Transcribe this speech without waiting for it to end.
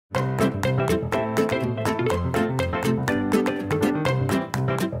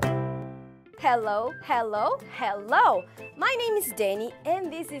Hello, hello, hello! My name is Danny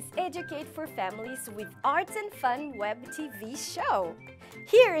and this is Educate for Families with Arts and Fun WebTV Show.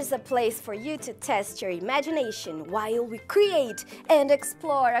 Here is a place for you to test your imagination while we create and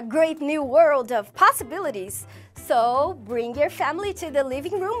explore a great new world of possibilities. So bring your family to the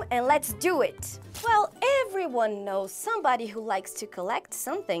living room and let's do it! Well, everyone knows somebody who likes to collect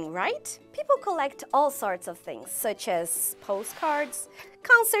something, right? People collect all sorts of things, such as postcards,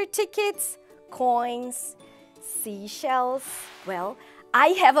 concert tickets, coins, seashells. Well, I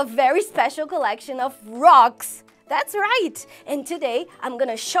have a very special collection of rocks. That's right! And today I'm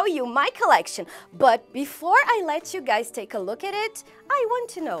gonna show you my collection. But before I let you guys take a look at it, I want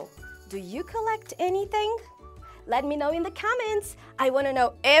to know, do you collect anything? Let me know in the comments. I want to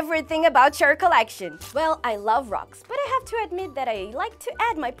know everything about your collection. Well, I love rocks, but I have to admit that I like to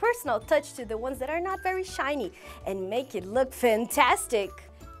add my personal touch to the ones that are not very shiny and make it look fantastic.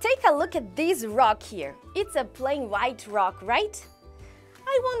 Take a look at this rock here. It's a plain white rock, right?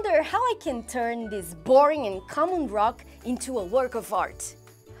 I wonder how I can turn this boring and common rock into a work of art.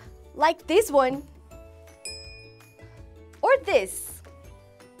 Like this one. Or this.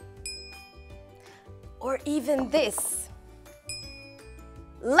 Or even this.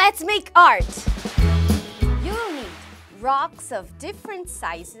 Let's make art! You'll need rocks of different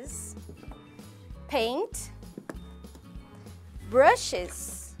sizes, paint,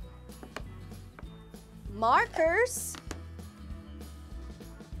 brushes, markers,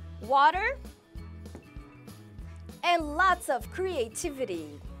 water, and lots of creativity.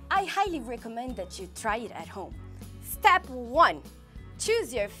 I highly recommend that you try it at home. Step 1.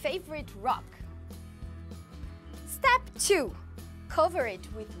 Choose your favorite rock. Step 2. Cover it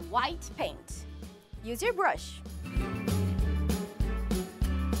with white paint. Use your brush.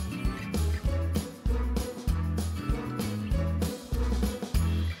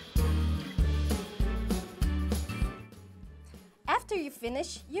 After you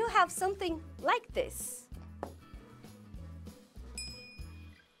finish, you have something like this.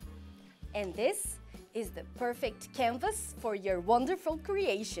 And this is the perfect canvas for your wonderful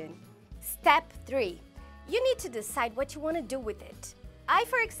creation. Step 3. You need to decide what you want to do with it. I,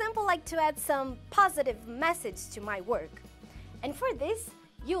 for example, like to add some positive message to my work. And for this,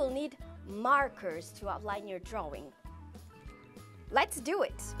 you will need markers to outline your drawing. Let's do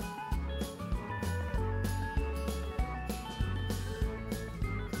it!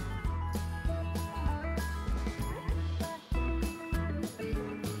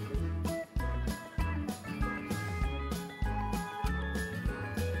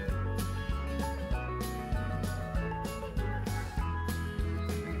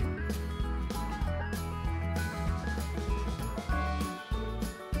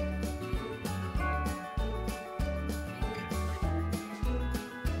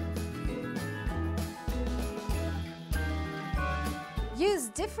 Use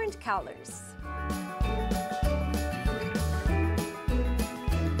different colors.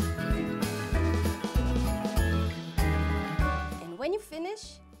 And when you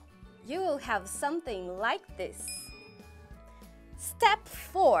finish, you will have something like this. Step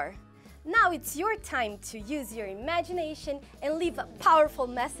 4. Now it's your time to use your imagination and leave a powerful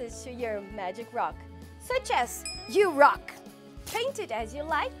message to your magic rock, such as "You rock!" Paint it as you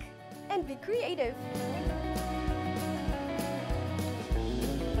like and be creative.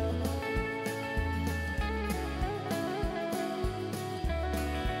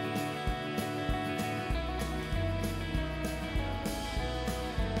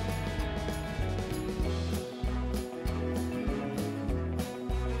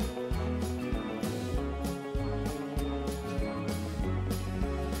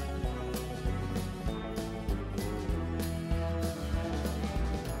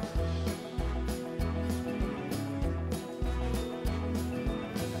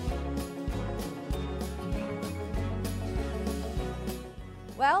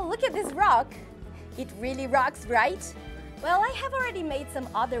 Well, look at this rock. It really rocks, right? Well, I have already made some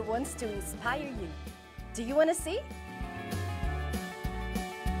other ones to inspire you. Do you want to see?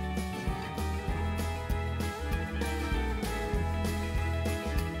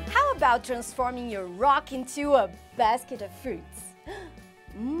 How about transforming your rock into a basket of fruits?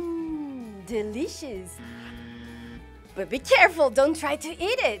 Mmm, delicious. But be careful, don't try to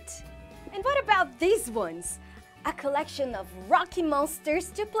eat it. And what about these ones? A collection of rocky monsters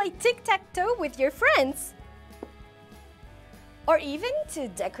to play tic-tac-toe with your friends. Or even to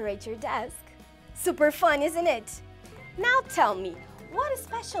decorate your desk. Super fun, isn't it? Now tell me, what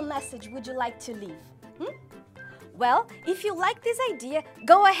special message would you like to leave? Well, if you like this idea,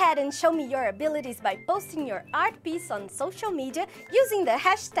 go ahead and show me your abilities by posting your art piece on social media using the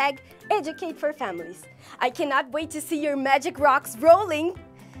hashtag #EducateForFamilies. I cannot wait to see your magic rocks rolling!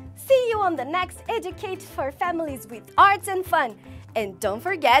 See you on the next Educate for Families with Arts and Fun! And don't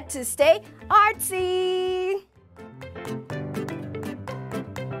forget to stay artsy!